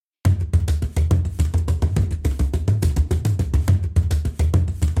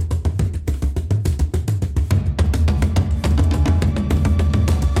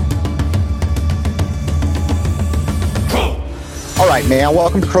man.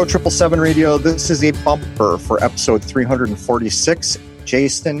 Welcome to Crow 777 Radio. This is a bumper for episode 346.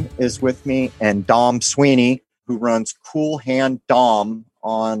 Jason is with me, and Dom Sweeney, who runs Cool Hand Dom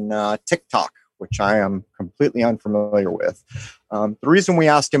on TikTok, which I am completely unfamiliar with. The reason we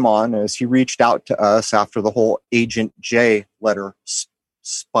asked him on is he reached out to us after the whole Agent J letter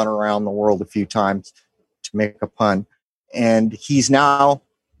spun around the world a few times, to make a pun. And he's now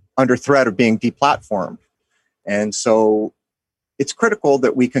under threat of being deplatformed. And so it's critical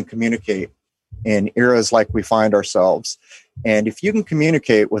that we can communicate in eras like we find ourselves. And if you can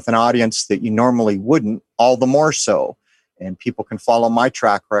communicate with an audience that you normally wouldn't, all the more so. And people can follow my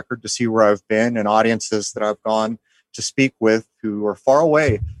track record to see where I've been and audiences that I've gone to speak with who are far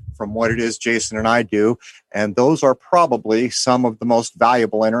away from what it is Jason and I do. And those are probably some of the most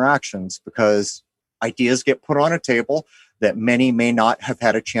valuable interactions because ideas get put on a table that many may not have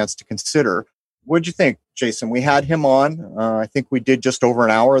had a chance to consider. What'd you think, Jason? We had him on. I think we did just over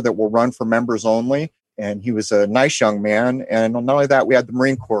an hour that will run for members only. And he was a nice young man. And not only that, we had the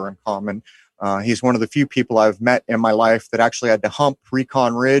Marine Corps in common. He's one of the few people I've met in my life that actually had to hump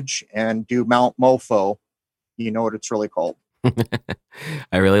Recon Ridge and do Mount Mofo. You know what it's really called.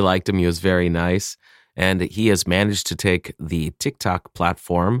 I really liked him. He was very nice. And he has managed to take the TikTok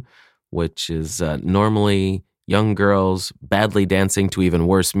platform, which is normally young girls badly dancing to even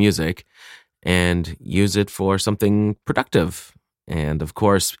worse music, and use it for something productive. And of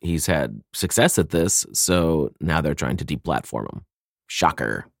course, he's had success at this, so now they're trying to deplatform him.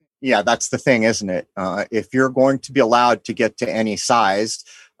 Shocker. Yeah, that's the thing, isn't it? If you're going to be allowed to get to any size,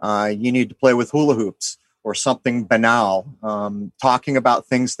 you need to play with hula hoops or something banal. Talking about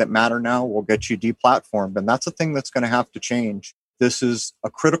things that matter now will get you deplatformed, and that's a thing that's going to have to change. This is a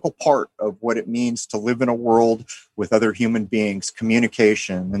critical part of what it means to live in a world with other human beings,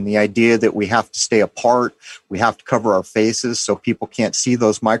 communication, and the idea that we have to stay apart, we have to cover our faces so people can't see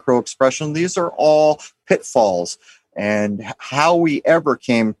those micro expressions. These are all pitfalls. And how we ever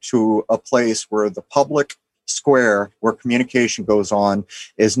came to a place where the public square, where communication goes on,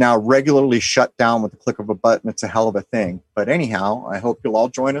 is now regularly shut down with the click of a button. It's a hell of a thing. But anyhow, I hope you'll all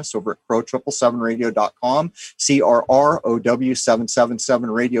join us over at crow777radio.com,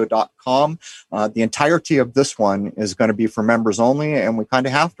 CRROW777radio.com. The entirety of this one is going to be for members only, and we kind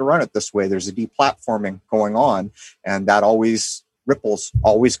of have to run it this way. There's a deplatforming going on, and that ripples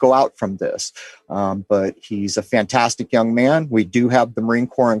always go out from this. But he's a fantastic young man. We do have the Marine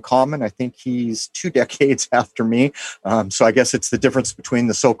Corps in common. I think he's 2 decades after me. So I guess it's the difference between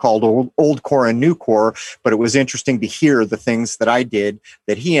the so-called old Corps and new Corps. But it was interesting to hear the things that I did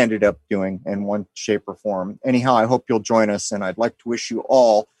that he ended up doing in one shape or form. Anyhow, I hope you'll join us. And I'd like to wish you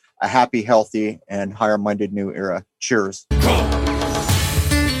all a happy, healthy, and higher-minded new era. Cheers.